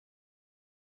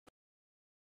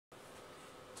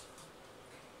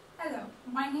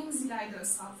my name is İlayda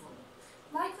Ozhavzali.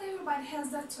 Likely everybody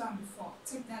has that term before,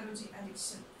 technology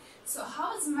addiction. So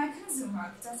how does the mechanism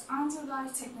work that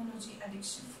underlies technology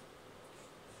addiction?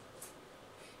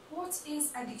 What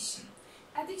is addiction?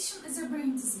 Addiction is a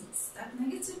brain disease that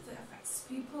negatively affects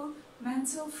people,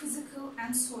 mental, physical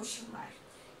and social life.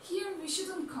 Here we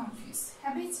shouldn't confuse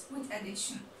habit with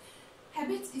addiction.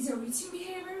 Habit is a routine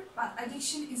behavior, but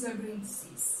addiction is a brain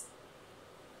disease.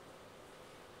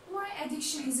 Why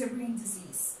addiction is a brain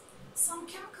disease? Some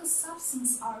chemical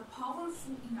substances are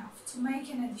powerful enough to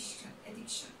make an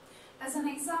addiction. As an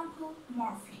example,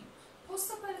 morphine.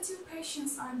 Post-operative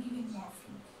patients are given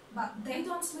morphine, but they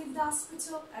don't leave the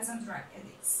hospital as a drug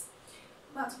addicts.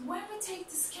 But when we take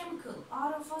this chemical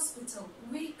out of hospital,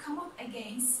 we come up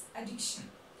against addiction.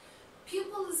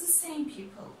 People is the same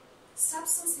people.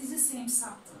 Substance is the same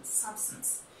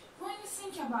substance. When you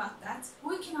think about that,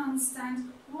 we can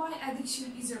understand why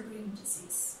addiction is a brain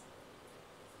disease.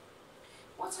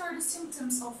 What are the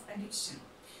symptoms of addiction?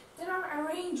 There are a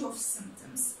range of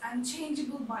symptoms and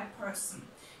changeable by person,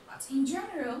 but in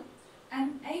general,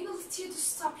 an inability to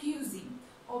stop using,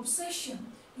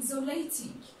 obsession,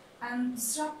 isolating, and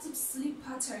disruptive sleep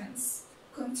patterns,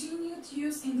 continued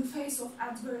use in the face of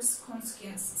adverse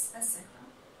consequences, etc.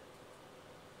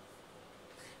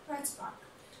 Rat Park.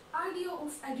 Idea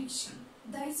of addiction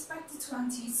dates back to the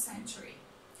 20th century.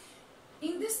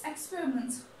 In this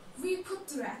experiment, we put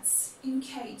the rats in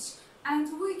cage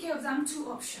and we gave them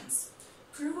two options,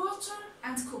 pure water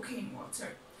and cocaine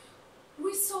water.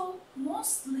 We saw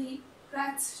mostly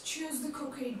rats choose the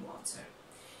cocaine water.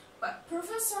 But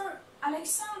Professor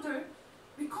Alexander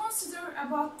reconsidered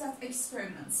about that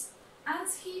experiment and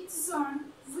he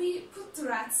discerned we put the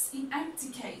rats in empty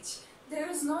cage. There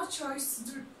is no choice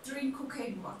to drink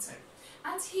cocaine water.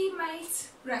 And he made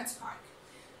Rat Park.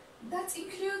 That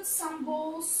includes some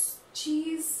balls,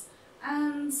 cheese,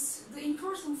 and the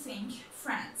important thing,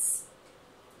 friends.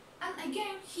 And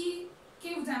again, he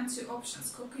gave them two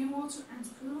options, cocaine water and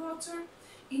pure water.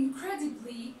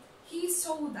 Incredibly, he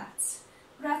saw that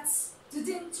rats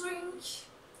didn't drink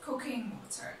cocaine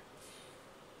water.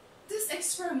 This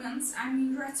experiment,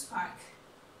 Rat Park,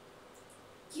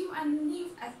 give a new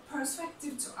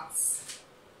perspective to us.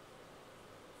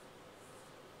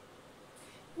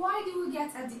 Why do we get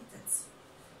addicted?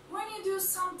 When you do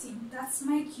something that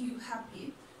makes you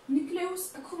happy,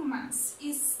 nucleus accumbens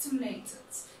is stimulated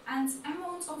and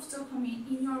amount of dopamine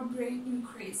in your brain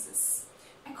increases.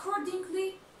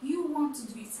 Accordingly, you want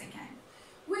to do it again.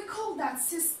 We call that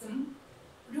system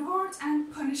reward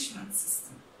and punishment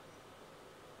system.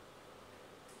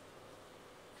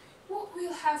 What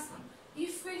will happen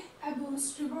if we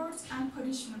abuse reward and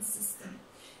punishment system?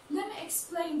 Let me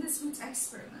explain this with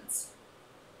experiments.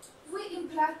 We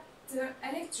implant the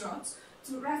electrode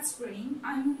to rat's brain,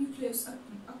 nucleus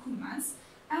accumbens,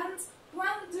 and when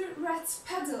the rat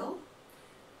pedal,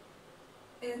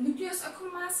 nucleus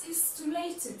accumbens is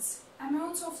stimulated,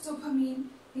 amount of dopamine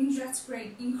in rat's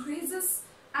brain increases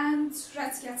and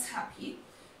rat gets happy.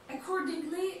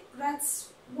 Accordingly,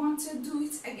 rats want to do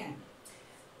it again.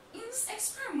 In this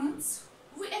experiment,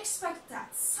 we expect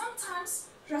that sometimes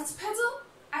rats pedal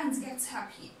and get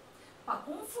happy. But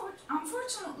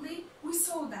unfortunately, we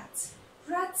saw that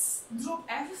rats drop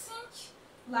everything,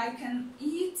 like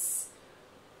eat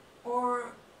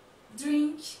or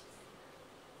drink.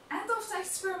 End of the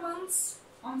experiment,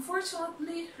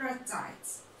 unfortunately, rat died.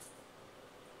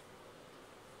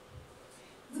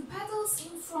 The pedals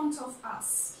in front of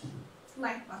us,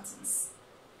 like buttons.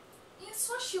 In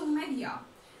social media,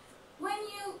 when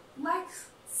you like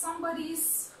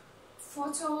somebody's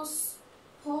photos,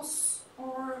 posts,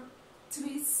 or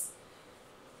tweets,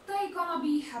 they're gonna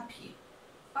be happy.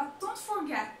 But don't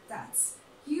forget that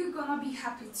you're gonna be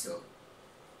happy too.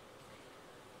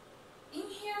 In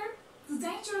here, the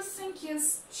dangerous thing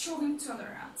is showing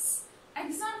tolerance.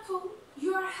 Example,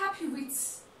 you are happy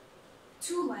with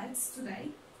 2 legs today,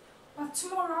 but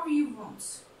tomorrow you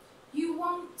won't. You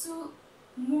want to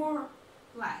more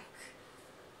leg.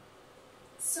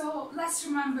 So let's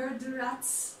remember the rat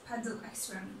pedal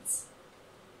experiment.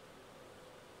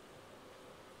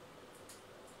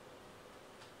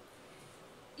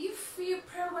 If we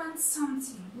prevent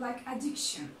something like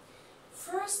addiction,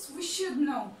 first we should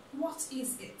know what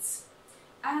is it.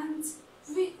 And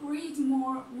we read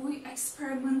more, we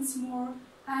experiment more,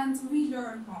 and we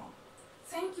learn more.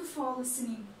 Thank you for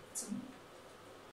listening to me.